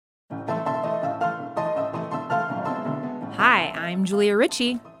Hi, I'm Julia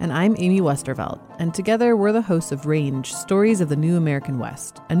Ritchie. And I'm Amy Westervelt. And together we're the hosts of Range, Stories of the New American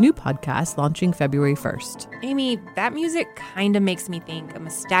West, a new podcast launching February 1st. Amy, that music kind of makes me think a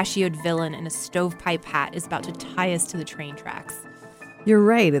mustachioed villain in a stovepipe hat is about to tie us to the train tracks. You're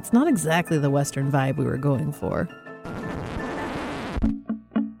right, it's not exactly the Western vibe we were going for.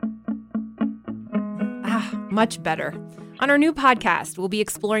 Much better. On our new podcast, we'll be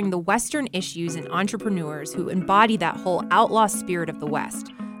exploring the Western issues and entrepreneurs who embody that whole outlaw spirit of the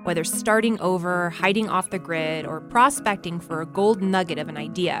West. Whether starting over, hiding off the grid, or prospecting for a gold nugget of an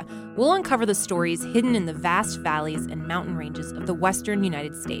idea, we'll uncover the stories hidden in the vast valleys and mountain ranges of the Western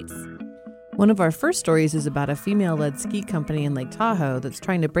United States. One of our first stories is about a female-led ski company in Lake Tahoe that's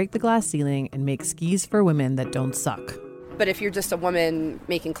trying to break the glass ceiling and make skis for women that don't suck. But if you're just a woman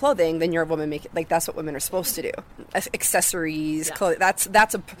making clothing, then you're a woman making, like, that's what women are supposed to do. Accessories, clothing,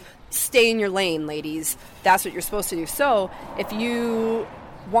 that's a, stay in your lane, ladies. That's what you're supposed to do. So if you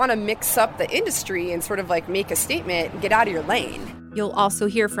want to mix up the industry and sort of like make a statement, get out of your lane. You'll also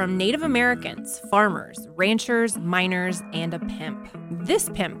hear from Native Americans, farmers, ranchers, miners, and a pimp. This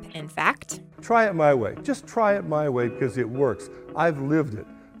pimp, in fact. Try it my way. Just try it my way because it works. I've lived it.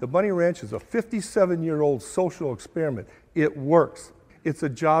 The Bunny Ranch is a 57-year-old social experiment. It works. It's a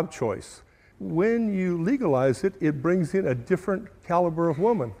job choice. When you legalize it, it brings in a different caliber of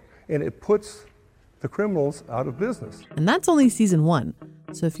woman, and it puts the criminals out of business. And that's only season 1.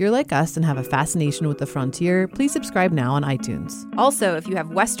 So if you're like us and have a fascination with the frontier, please subscribe now on iTunes. Also, if you have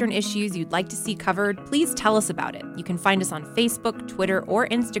Western issues you'd like to see covered, please tell us about it. You can find us on Facebook, Twitter, or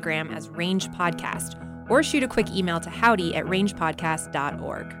Instagram as Range Podcast, or shoot a quick email to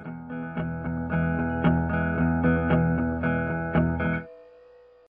howdy@rangepodcast.org.